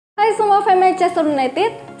Hai semua fans Manchester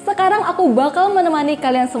United, sekarang aku bakal menemani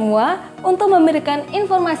kalian semua untuk memberikan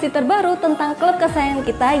informasi terbaru tentang klub kesayangan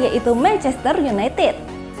kita yaitu Manchester United.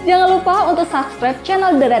 Jangan lupa untuk subscribe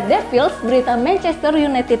channel The Red Devils berita Manchester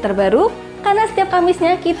United terbaru, karena setiap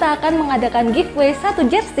Kamisnya kita akan mengadakan giveaway 1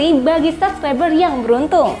 jersey bagi subscriber yang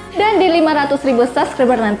beruntung. Dan di 500.000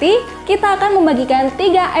 subscriber nanti, kita akan membagikan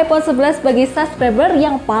 3 iPhone 11 bagi subscriber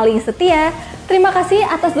yang paling setia. Terima kasih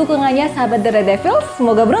atas dukungannya sahabat The Red Devils,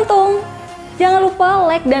 semoga beruntung. Jangan lupa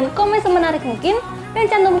like dan komen semenarik mungkin, dan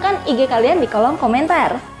cantumkan IG kalian di kolom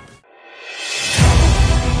komentar.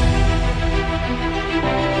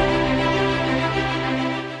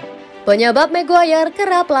 Penyebab Maguire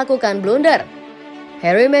kerap lakukan blunder.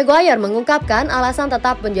 Harry Maguire mengungkapkan alasan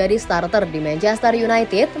tetap menjadi starter di Manchester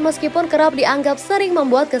United meskipun kerap dianggap sering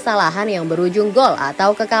membuat kesalahan yang berujung gol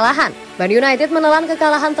atau kekalahan. Man United menelan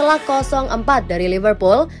kekalahan telak 0-4 dari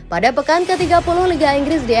Liverpool pada pekan ke-30 Liga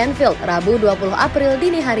Inggris di Anfield, Rabu 20 April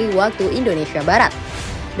dini hari waktu Indonesia Barat.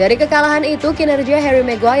 Dari kekalahan itu, kinerja Harry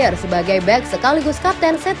Maguire sebagai bek sekaligus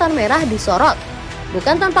kapten Setan Merah disorot.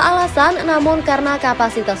 Bukan tanpa alasan, namun karena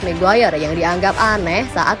kapasitas Maguire yang dianggap aneh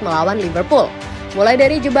saat melawan Liverpool. Mulai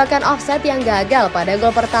dari jebakan offside yang gagal pada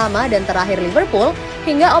gol pertama dan terakhir Liverpool,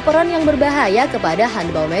 hingga operan yang berbahaya kepada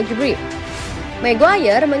handball MAGUIRE.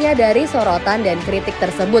 Maguire menyadari sorotan dan kritik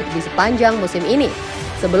tersebut di sepanjang musim ini.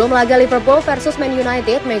 Sebelum laga Liverpool versus Man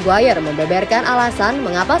United, Maguire membeberkan alasan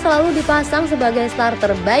mengapa selalu dipasang sebagai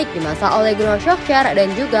starter baik di masa Ole Gunnar Solskjaer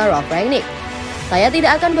dan juga Ralf Rangnick. Saya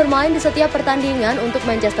tidak akan bermain di setiap pertandingan untuk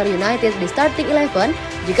Manchester United di starting 11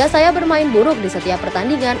 jika saya bermain buruk di setiap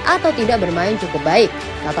pertandingan atau tidak bermain cukup baik,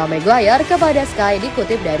 kata Maguire kepada Sky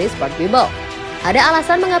dikutip dari Sport Bible. Ada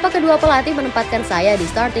alasan mengapa kedua pelatih menempatkan saya di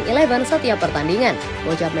starting 11 setiap pertandingan,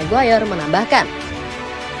 ucap Maguire menambahkan.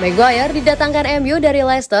 Maguire didatangkan MU dari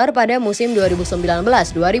Leicester pada musim 2019-2020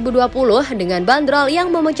 dengan bandrol yang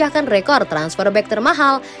memecahkan rekor transfer bek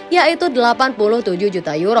termahal, yaitu 87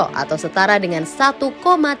 juta euro atau setara dengan 1,3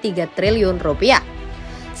 triliun rupiah.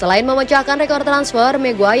 Selain memecahkan rekor transfer,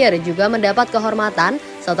 Maguire juga mendapat kehormatan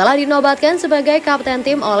setelah dinobatkan sebagai kapten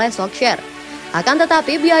tim oleh Solskjaer. Akan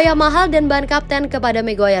tetapi biaya mahal dan ban kapten kepada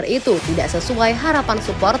Maguire itu tidak sesuai harapan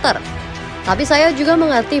supporter. Tapi saya juga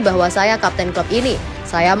mengerti bahwa saya kapten klub ini.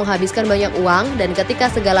 Saya menghabiskan banyak uang dan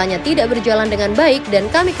ketika segalanya tidak berjalan dengan baik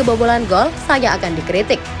dan kami kebobolan gol, saya akan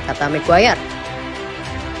dikritik, kata Maguire.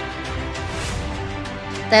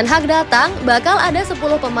 Ten Hag datang, bakal ada 10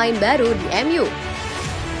 pemain baru di MU.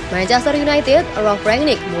 Manchester United, Ralf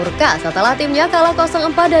Rangnick murka setelah timnya kalah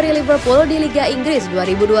 0-4 dari Liverpool di Liga Inggris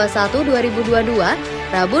 2021-2022,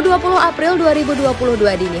 Rabu 20 April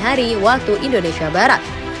 2022 dini hari waktu Indonesia Barat.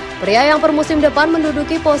 Pria yang per musim depan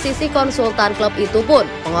menduduki posisi konsultan klub itu pun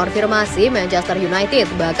mengonfirmasi Manchester United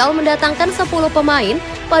bakal mendatangkan 10 pemain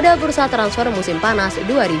pada bursa transfer musim panas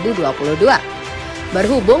 2022.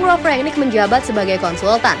 Berhubung Ralf Rangnick menjabat sebagai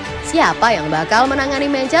konsultan, siapa yang bakal menangani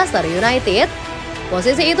Manchester United?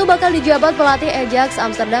 Posisi itu bakal dijabat pelatih Ajax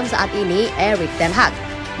Amsterdam saat ini, Erik ten Hag.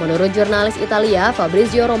 Menurut jurnalis Italia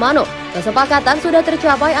Fabrizio Romano, kesepakatan sudah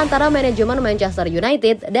tercapai antara manajemen Manchester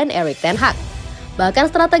United dan Erik ten Hag.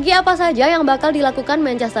 Bahkan strategi apa saja yang bakal dilakukan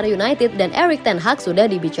Manchester United dan Erik ten Hag sudah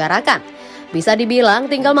dibicarakan. Bisa dibilang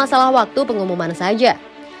tinggal masalah waktu pengumuman saja.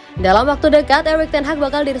 Dalam waktu dekat, Erik ten Hag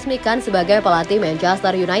bakal diresmikan sebagai pelatih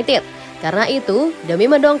Manchester United. Karena itu, demi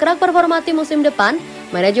mendongkrak performa tim musim depan,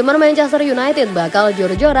 manajemen Manchester United bakal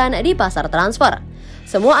jor-joran di pasar transfer.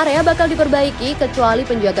 Semua area bakal diperbaiki kecuali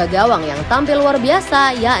penjaga gawang yang tampil luar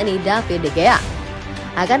biasa, yakni David De Gea.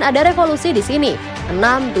 Akan ada revolusi di sini. 6,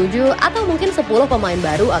 7, atau mungkin 10 pemain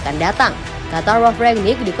baru akan datang, kata Ralf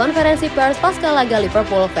Rangnick di konferensi pers pasca laga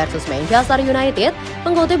Liverpool versus Manchester United,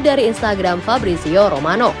 mengutip dari Instagram Fabrizio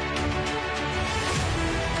Romano.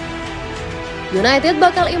 United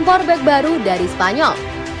bakal impor bek baru dari Spanyol.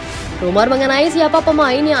 Rumor mengenai siapa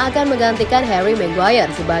pemain yang akan menggantikan Harry Maguire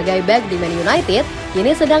sebagai bek di Man United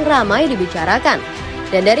kini sedang ramai dibicarakan.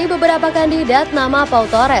 Dan dari beberapa kandidat, nama Pau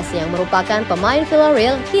Torres yang merupakan pemain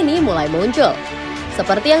Villarreal kini mulai muncul.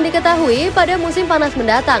 Seperti yang diketahui, pada musim panas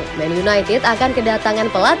mendatang, Man United akan kedatangan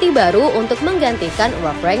pelatih baru untuk menggantikan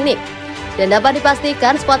Ralf Rangnick. Dan dapat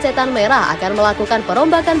dipastikan skuad Setan Merah akan melakukan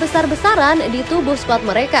perombakan besar-besaran di tubuh skuad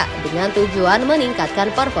mereka dengan tujuan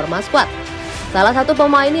meningkatkan performa skuad. Salah satu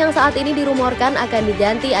pemain yang saat ini dirumorkan akan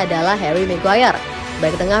diganti adalah Harry Maguire.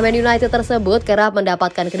 Bek tengah Man United tersebut kerap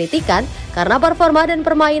mendapatkan kritikan karena performa dan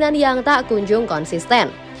permainan yang tak kunjung konsisten.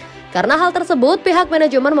 Karena hal tersebut, pihak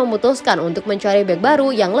manajemen memutuskan untuk mencari bek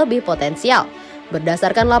baru yang lebih potensial.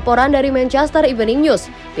 Berdasarkan laporan dari Manchester Evening News,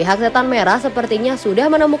 pihak Setan Merah sepertinya sudah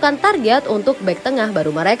menemukan target untuk bek tengah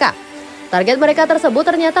baru mereka. Target mereka tersebut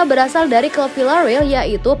ternyata berasal dari klub Villarreal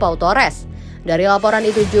yaitu Pau Torres. Dari laporan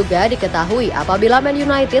itu juga diketahui apabila Man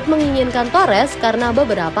United menginginkan Torres karena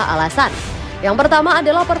beberapa alasan. Yang pertama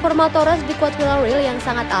adalah performa Torres di skuad Villarreal yang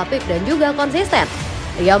sangat apik dan juga konsisten.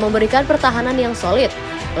 Ia memberikan pertahanan yang solid.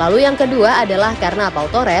 Lalu yang kedua adalah karena Pau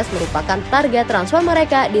Torres merupakan target transfer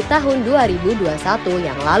mereka di tahun 2021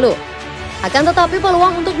 yang lalu. Akan tetapi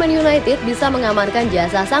peluang untuk Man United bisa mengamankan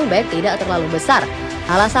jasa sang bek tidak terlalu besar.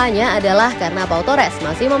 Alasannya adalah karena Pau Torres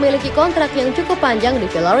masih memiliki kontrak yang cukup panjang di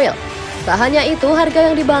Villarreal. Tak hanya itu, harga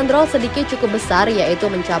yang dibanderol sedikit cukup besar yaitu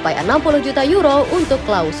mencapai 60 juta euro untuk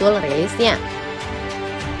klausul rilisnya.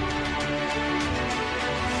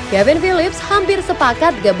 Kevin Phillips hampir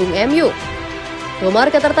sepakat gabung MU.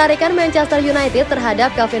 Rumor ketertarikan Manchester United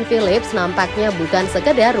terhadap Kevin Phillips nampaknya bukan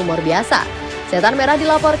sekedar rumor biasa. Setan Merah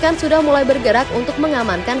dilaporkan sudah mulai bergerak untuk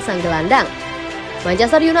mengamankan sang gelandang.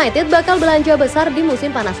 Manchester United bakal belanja besar di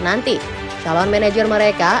musim panas nanti. Calon manajer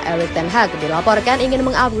mereka, Ten Hag, dilaporkan ingin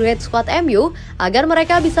mengupgrade skuad MU agar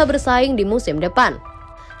mereka bisa bersaing di musim depan.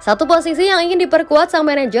 Satu posisi yang ingin diperkuat sang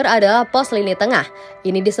manajer adalah pos lini tengah.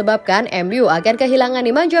 Ini disebabkan MU akan kehilangan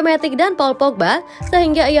Nemanja Matic dan Paul Pogba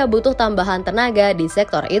sehingga ia butuh tambahan tenaga di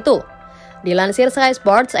sektor itu. Dilansir Sky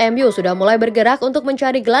Sports, MU sudah mulai bergerak untuk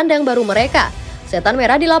mencari gelandang baru mereka. Setan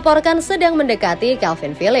Merah dilaporkan sedang mendekati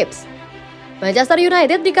Calvin Phillips. Manchester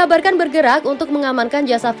United dikabarkan bergerak untuk mengamankan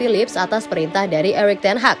jasa Phillips atas perintah dari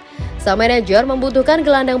Ten Hag. Sang manajer membutuhkan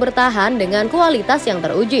gelandang bertahan dengan kualitas yang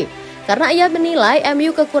teruji. Karena ia menilai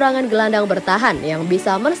MU kekurangan gelandang bertahan yang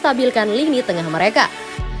bisa menstabilkan lini tengah mereka.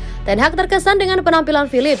 Ten Hag terkesan dengan penampilan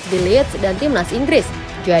Phillips di Leeds dan timnas Inggris.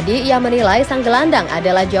 Jadi ia menilai sang gelandang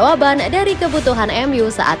adalah jawaban dari kebutuhan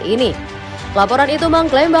MU saat ini. Laporan itu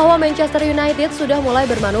mengklaim bahwa Manchester United sudah mulai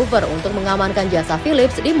bermanuver untuk mengamankan jasa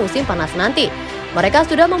Phillips di musim panas nanti. Mereka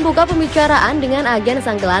sudah membuka pembicaraan dengan agen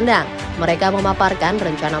sang gelandang. Mereka memaparkan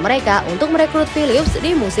rencana mereka untuk merekrut Phillips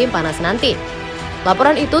di musim panas nanti.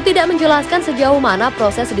 Laporan itu tidak menjelaskan sejauh mana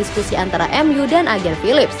proses diskusi antara MU dan agen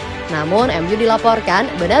Phillips. Namun MU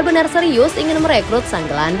dilaporkan benar-benar serius ingin merekrut sang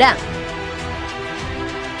gelandang.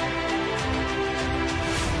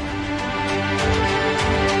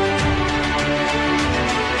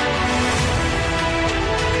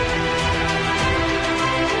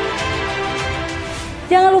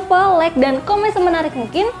 Jangan lupa like dan komen semenarik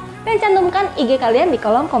mungkin dan cantumkan IG kalian di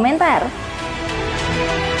kolom komentar.